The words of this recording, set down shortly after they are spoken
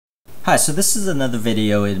Hi, so this is another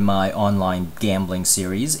video in my online gambling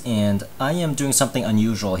series, and I am doing something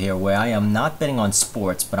unusual here where I am not betting on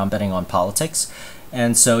sports, but I'm betting on politics.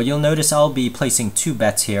 And so you'll notice I'll be placing two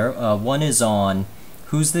bets here. One is on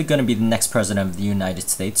who's going to be the next president of the United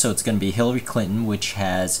States. So it's going to be Hillary Clinton, which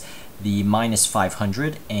has the minus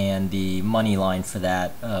 500, and the money line for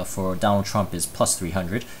that for Donald Trump is plus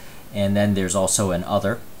 300. And then there's also an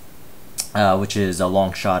other, which is a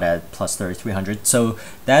long shot at plus 3,300. So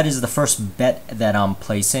that is the first bet that I'm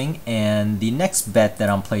placing, and the next bet that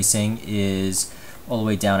I'm placing is all the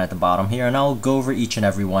way down at the bottom here, and I'll go over each and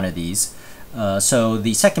every one of these. So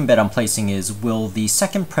the second bet I'm placing is, will the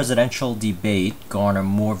second presidential debate garner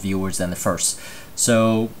more viewers than the first?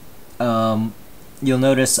 So you'll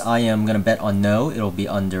notice I am going to bet on no. It'll be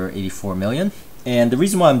under 84 million, and the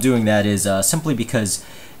reason why I'm doing that is simply because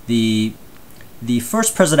the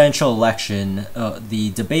first presidential election,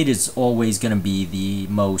 the debate is always going to be the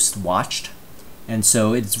most watched, and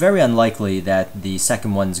so it's very unlikely that the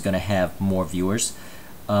second one is going to have more viewers,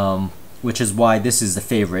 which is why this is the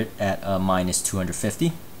favorite at minus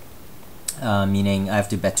 250, meaning I have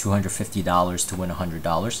to bet $250 to win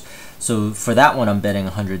 $100. So for that one, I'm betting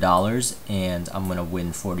 $100, and I'm going to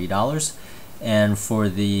win $40. And for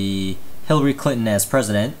the Hillary Clinton as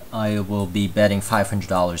president, I will be betting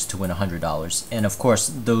 $500 to win $100. And of course,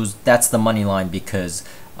 that's the money line because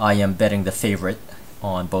I am betting the favorite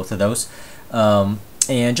on both of those. And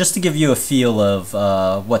just to give you a feel of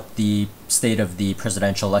what the state of the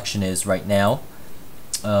presidential election is right now,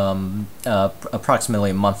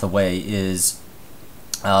 approximately a month away, is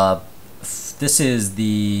this is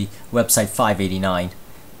the website 589,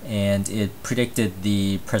 and it predicted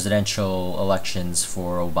the presidential elections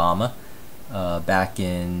for Obama back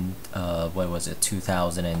in what was it,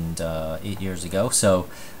 2008 years ago. So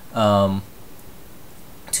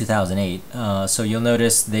 2008. So you'll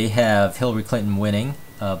notice they have Hillary Clinton winning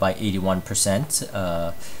by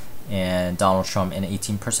 81%, and Donald Trump an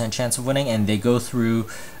 18% chance of winning, and they go through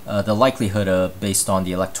the likelihood of based on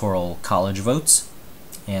the electoral college votes.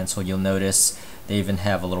 And so you'll notice they even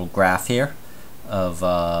have a little graph here of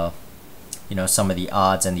some of the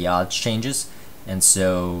odds and the odds changes. And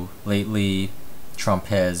so lately Trump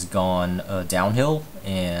has gone downhill,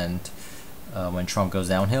 and when Trump goes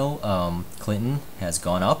downhill, Clinton has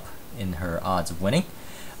gone up in her odds of winning.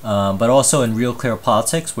 But also in Real Clear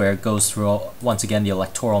Politics, where it goes through once again the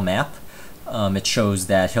electoral map, it shows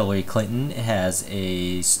that Hillary Clinton has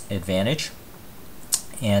a advantage.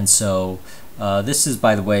 And so this is,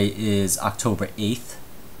 by the way, is October 8th,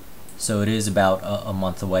 so it is about a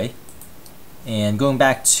month away. And going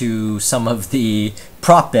back to some of the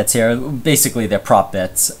prop bets here, basically they're prop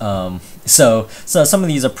bets. So some of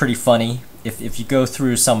these are pretty funny. If you go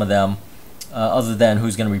through some of them, other than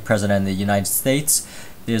who's going to be president of the United States,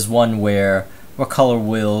 there's one where what color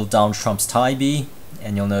will Donald Trump's tie be,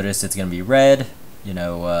 and you'll notice it's going to be red.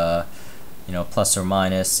 Plus or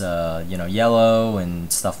minus, yellow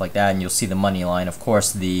and stuff like that, and you'll see the money line. Of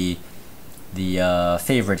course, the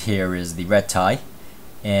favorite here is the red tie.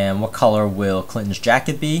 And what color will Clinton's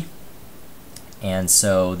jacket be? And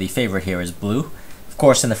so the favorite here is blue. Of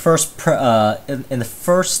course, in the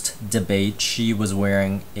first debate, she was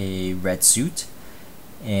wearing a red suit.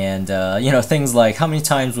 And things like how many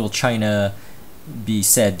times will China be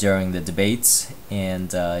said during the debates? And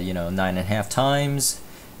 9.5 times.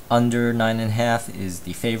 Under 9.5 is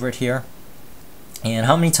the favorite here. And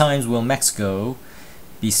how many times will Mexico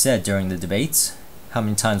be said during the debates? How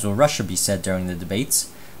many times will Russia be said during the debates?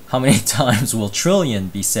 How many times will trillion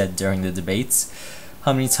be said during the debates?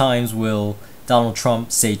 How many times will Donald Trump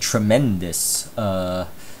say tremendous? The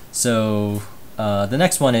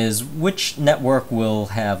next one is, which network will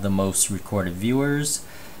have the most recorded viewers?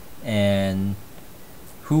 And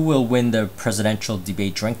who will win the presidential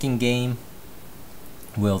debate drinking game?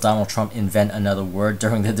 Will Donald Trump invent another word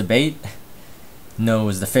during the debate? No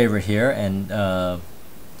is the favorite here, and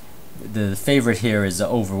the favorite here is the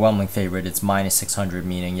overwhelming favorite. It's minus 600,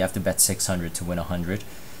 meaning you have to bet 600 to win 100.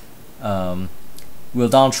 Will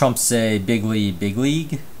Donald Trump say big league, big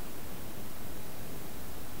league?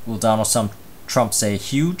 Will Donald Trump say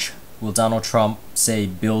huge? Will Donald Trump say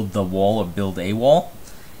build the wall or build a wall?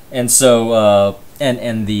 And so,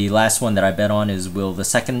 and the last one that I bet on is, will the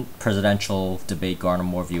second presidential debate garner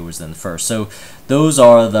more viewers than the first? So those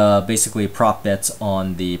are the basically prop bets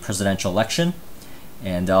on the presidential election.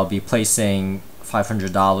 And I'll be placing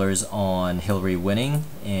 $500 on Hillary winning,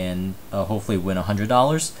 and hopefully win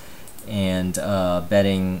 $100, and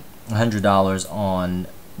betting $100 on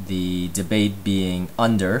the debate being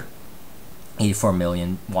under 84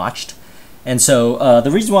 million watched. And so the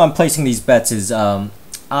reason why I'm placing these bets is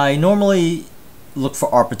I normally look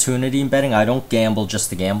for opportunity in betting. I don't gamble just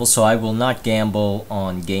to gamble, so I will not gamble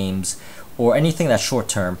on games or anything that's short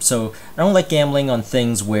term. So I don't like gambling on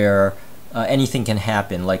things where anything can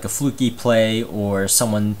happen, like a fluky play or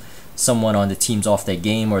someone on the team's off their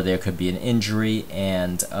game, or there could be an injury,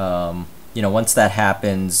 and once that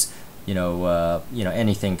happens,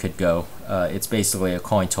 anything could go. It's basically a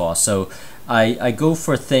coin toss. So I go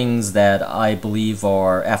for things that I believe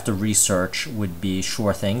are, after research, would be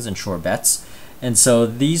sure things and sure bets. And so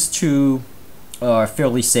these two are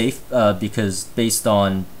fairly safe because based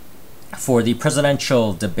on, for the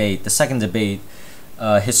presidential debate, the second debate,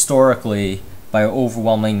 historically, by an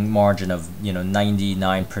overwhelming margin of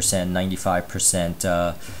 99%,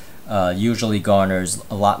 95%, usually garners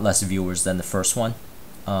a lot less viewers than the first one.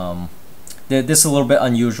 This is a little bit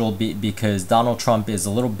unusual because Donald Trump is a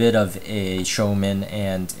little bit of a showman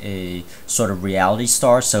and a sort of reality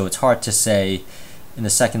star, so it's hard to say in the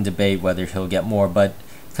second debate whether he'll get more. But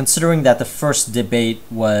considering that the first debate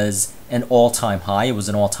was an all-time high, it was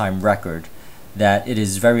an all-time record, that it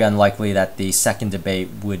is very unlikely that the second debate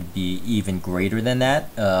would be even greater than that,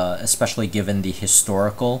 especially given the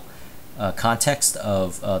historical context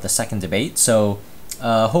of the second debate. So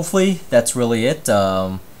hopefully that's really it.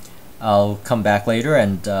 I'll come back later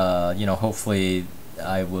and hopefully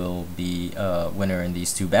I will be a winner in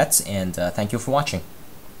these two bets, and thank you for watching.